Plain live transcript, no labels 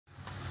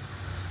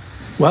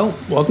Well,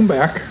 welcome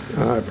back.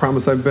 I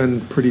promise I've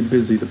been pretty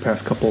busy the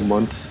past couple of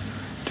months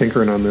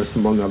tinkering on this,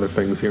 among other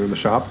things, here in the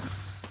shop.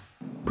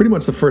 Pretty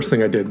much the first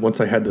thing I did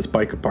once I had this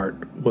bike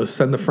apart was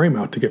send the frame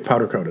out to get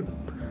powder coated.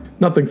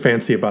 Nothing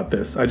fancy about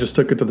this. I just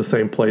took it to the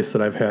same place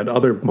that I've had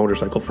other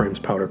motorcycle frames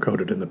powder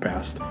coated in the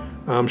past.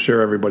 I'm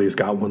sure everybody's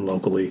got one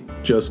locally.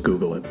 Just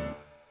Google it.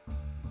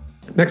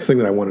 Next thing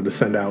that I wanted to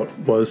send out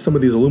was some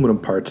of these aluminum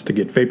parts to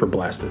get vapor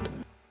blasted.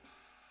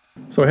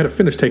 So I had to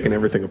finish taking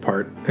everything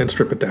apart and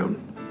strip it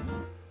down.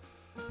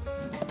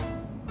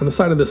 On the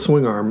side of this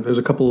swing arm, there's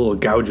a couple little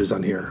gouges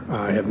on here.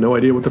 I have no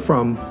idea what they're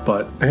from,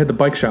 but I had the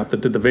bike shop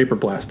that did the vapor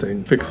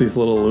blasting fix these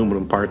little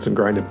aluminum parts and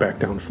grind it back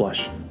down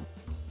flush.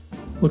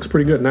 Looks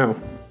pretty good now.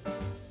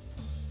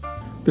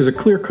 There's a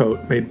clear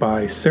coat made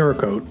by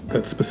Cerakote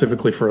that's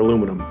specifically for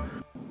aluminum.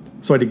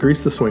 So I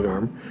degreased the swing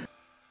arm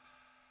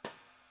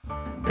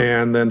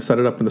and then set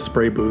it up in the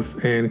spray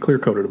booth and clear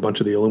coated a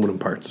bunch of the aluminum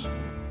parts.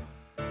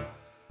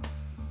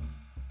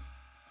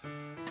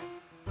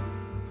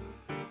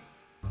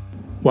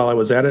 While I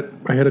was at it,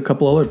 I had a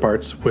couple other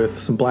parts with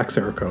some black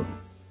Cerakote.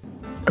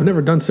 I've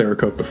never done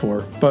Cerakote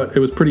before, but it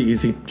was pretty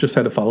easy, just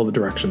had to follow the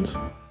directions.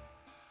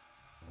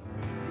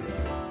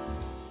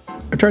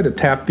 I tried to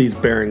tap these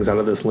bearings out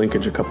of this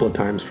linkage a couple of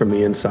times from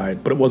the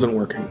inside, but it wasn't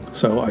working,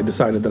 so I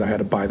decided that I had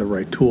to buy the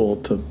right tool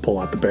to pull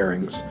out the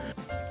bearings.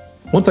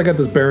 Once I got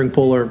this bearing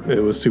puller,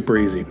 it was super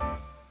easy.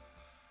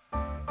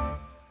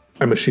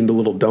 I machined a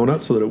little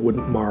donut so that it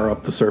wouldn't mar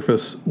up the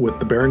surface with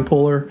the bearing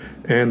puller,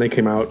 and they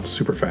came out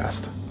super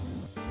fast.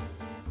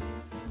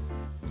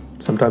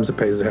 Sometimes it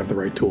pays to have the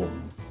right tool.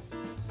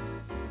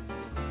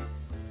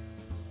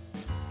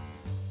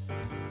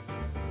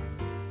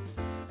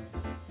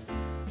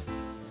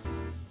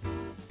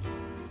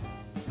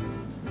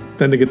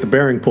 Then to get the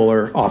bearing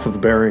puller off of the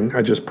bearing,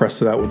 I just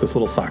pressed it out with this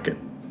little socket.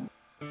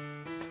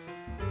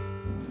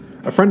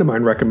 A friend of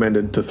mine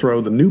recommended to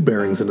throw the new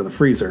bearings into the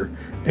freezer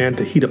and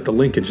to heat up the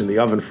linkage in the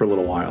oven for a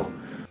little while.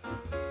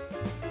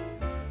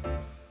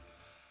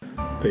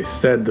 They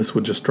said this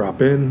would just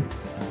drop in,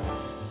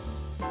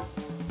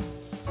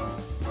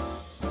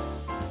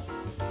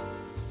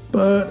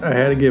 but I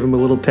had to give him a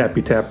little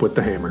tappy tap with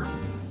the hammer.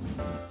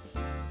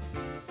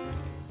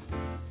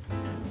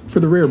 For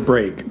the rear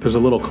brake, there's a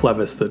little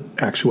clevis that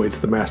actuates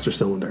the master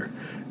cylinder,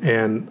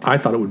 and I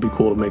thought it would be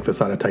cool to make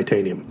this out of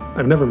titanium.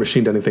 I've never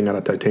machined anything out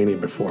of titanium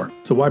before,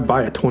 so why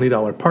buy a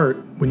 $20 part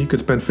when you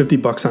could spend 50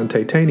 bucks on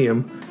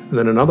titanium and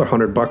then another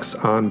 100 bucks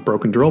on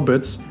broken drill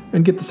bits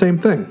and get the same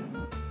thing?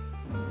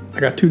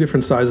 I got two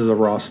different sizes of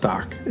raw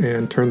stock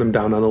and turned them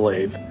down on a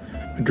lathe.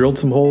 I drilled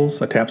some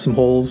holes, I tapped some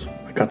holes,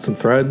 I cut some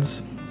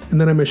threads, and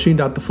then I machined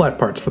out the flat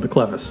parts for the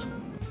clevis.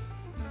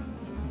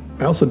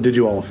 I also did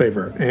you all a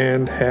favor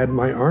and had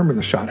my arm in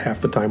the shot half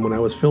the time when I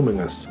was filming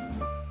this.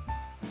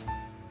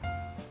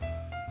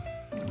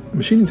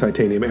 Machining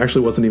titanium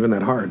actually wasn't even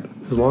that hard.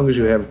 As long as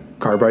you have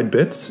carbide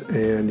bits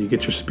and you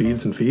get your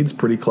speeds and feeds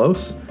pretty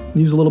close, and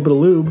use a little bit of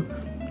lube,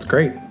 it's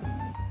great.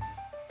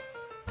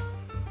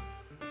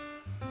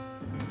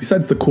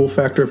 Besides the cool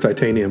factor of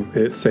titanium,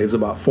 it saves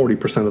about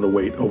 40% of the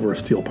weight over a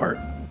steel part.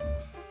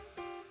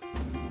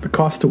 The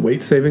cost to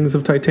weight savings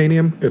of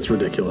titanium, it's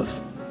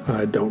ridiculous.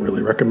 I don't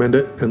really recommend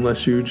it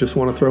unless you just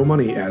want to throw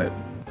money at it.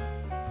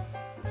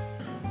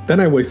 Then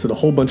I wasted a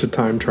whole bunch of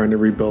time trying to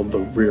rebuild the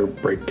rear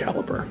brake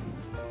caliper.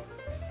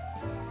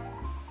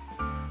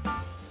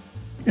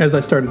 As I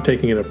started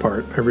taking it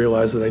apart, I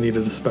realized that I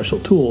needed a special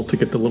tool to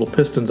get the little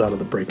pistons out of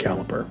the brake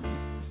caliper.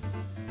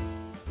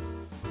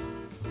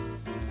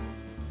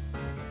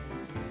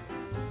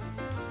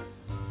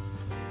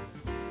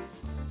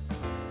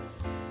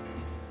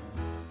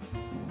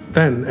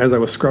 Then, as I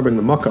was scrubbing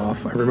the muck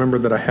off, I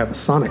remembered that I have a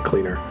sonic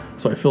cleaner,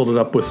 so I filled it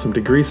up with some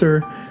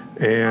degreaser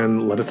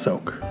and let it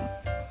soak.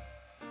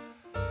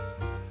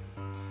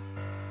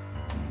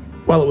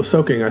 While it was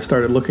soaking, I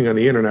started looking on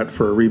the internet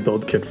for a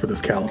rebuild kit for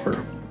this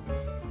caliper.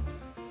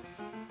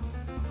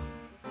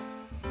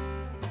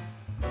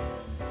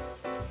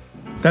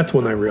 That's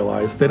when I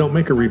realized they don't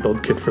make a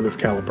rebuild kit for this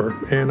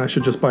caliper, and I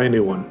should just buy a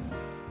new one.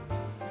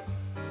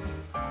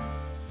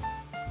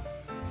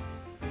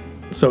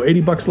 So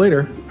 80 bucks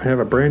later, I have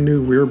a brand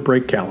new rear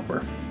brake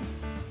caliper.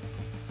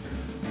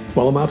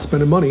 While I'm out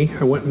spending money,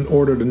 I went and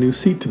ordered a new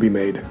seat to be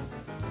made.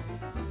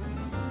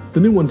 The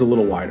new one's a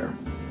little wider,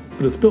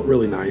 but it's built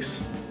really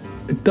nice.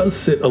 It does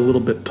sit a little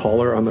bit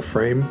taller on the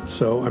frame,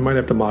 so I might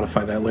have to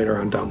modify that later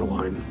on down the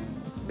line.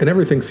 And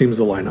everything seems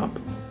to line up.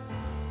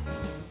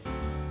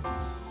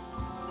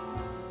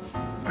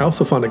 I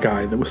also found a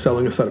guy that was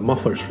selling a set of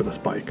mufflers for this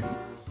bike.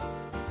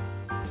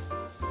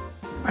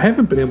 I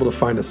haven't been able to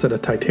find a set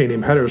of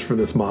titanium headers for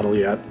this model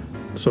yet,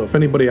 so if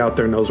anybody out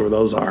there knows where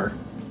those are,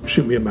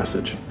 shoot me a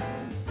message.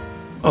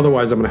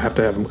 Otherwise, I'm going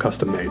to have them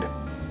custom made.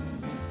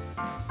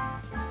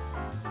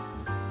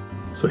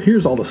 So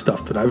here's all the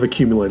stuff that I've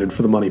accumulated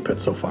for the money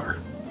pit so far.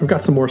 I've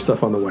got some more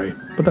stuff on the way,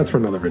 but that's for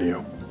another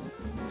video.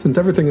 Since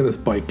everything in this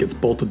bike gets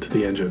bolted to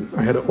the engine,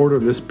 I had to order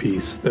this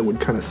piece that would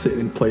kind of sit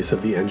in place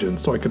of the engine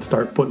so I could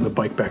start putting the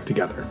bike back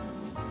together.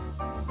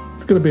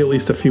 It's going to be at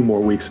least a few more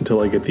weeks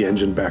until I get the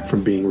engine back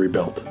from being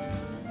rebuilt.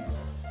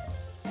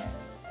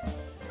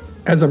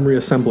 As I'm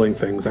reassembling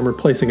things, I'm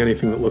replacing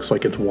anything that looks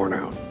like it's worn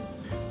out.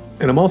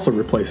 And I'm also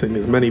replacing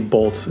as many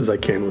bolts as I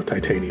can with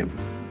titanium.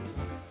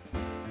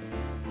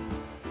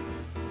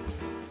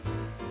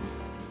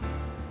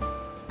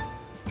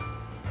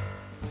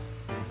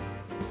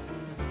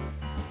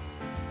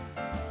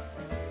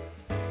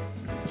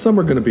 Some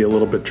are going to be a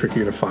little bit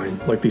trickier to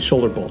find, like these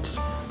shoulder bolts,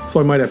 so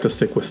I might have to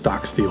stick with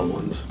stock steel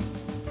ones.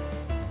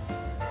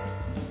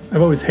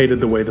 I've always hated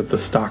the way that the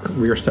stock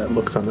rear set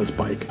looks on this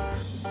bike,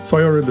 so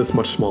I ordered this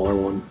much smaller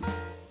one.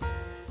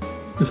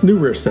 This new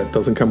rear set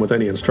doesn't come with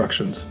any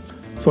instructions,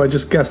 so I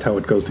just guessed how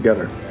it goes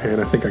together, and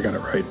I think I got it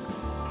right.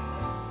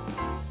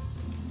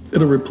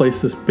 It'll replace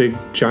this big,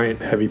 giant,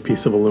 heavy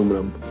piece of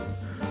aluminum.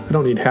 I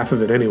don't need half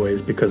of it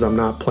anyways because I'm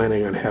not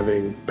planning on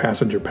having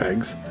passenger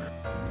pegs.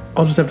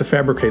 I'll just have to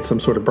fabricate some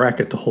sort of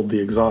bracket to hold the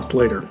exhaust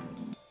later.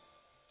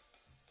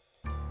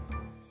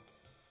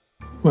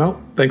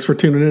 Well, thanks for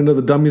tuning into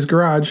the Dummies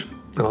Garage,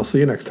 and I'll see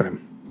you next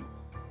time.